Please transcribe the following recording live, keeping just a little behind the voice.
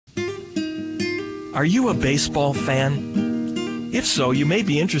Are you a baseball fan? If so, you may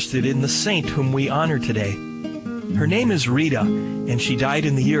be interested in the saint whom we honor today. Her name is Rita, and she died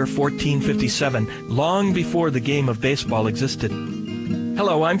in the year 1457, long before the game of baseball existed.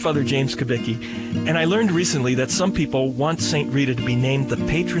 Hello, I'm Father James Kubicki, and I learned recently that some people want St. Rita to be named the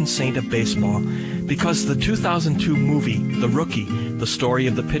patron saint of baseball because the 2002 movie, The Rookie, the story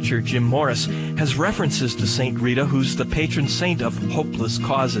of the pitcher Jim Morris, has references to St. Rita, who's the patron saint of hopeless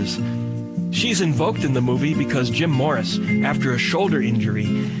causes. She's invoked in the movie because Jim Morris, after a shoulder injury,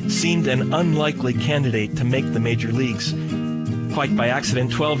 seemed an unlikely candidate to make the major leagues. Quite by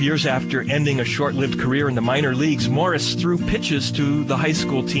accident, 12 years after ending a short-lived career in the minor leagues, Morris threw pitches to the high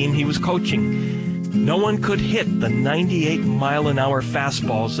school team he was coaching. No one could hit the 98-mile-an-hour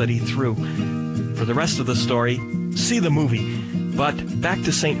fastballs that he threw. For the rest of the story, see the movie. But back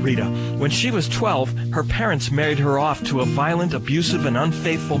to St. Rita. When she was 12, her parents married her off to a violent, abusive, and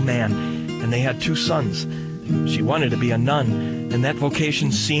unfaithful man, and they had 2 sons. She wanted to be a nun, and that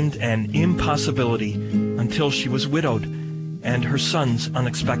vocation seemed an impossibility until she was widowed, and her sons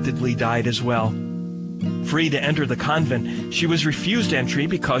unexpectedly died as well. Free to enter the convent, she was refused entry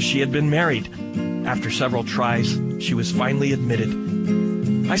because she had been married. After several tries, she was finally admitted.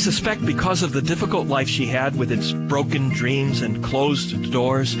 I suspect because of the difficult life she had with its broken dreams and closed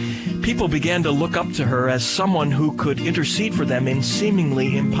doors, people began to look up to her as someone who could intercede for them in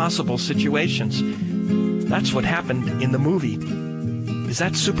seemingly impossible situations. That's what happened in the movie. Is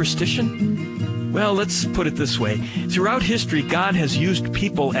that superstition? Well, let's put it this way. Throughout history, God has used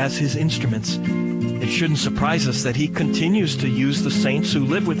people as his instruments. It shouldn't surprise us that he continues to use the saints who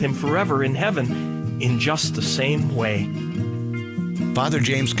live with him forever in heaven in just the same way. Father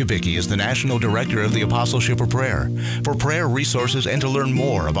James Kubicki is the National Director of the Apostleship of Prayer. For prayer resources and to learn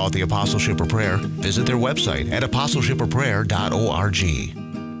more about the Apostleship of Prayer, visit their website at apostleshipofprayer.org.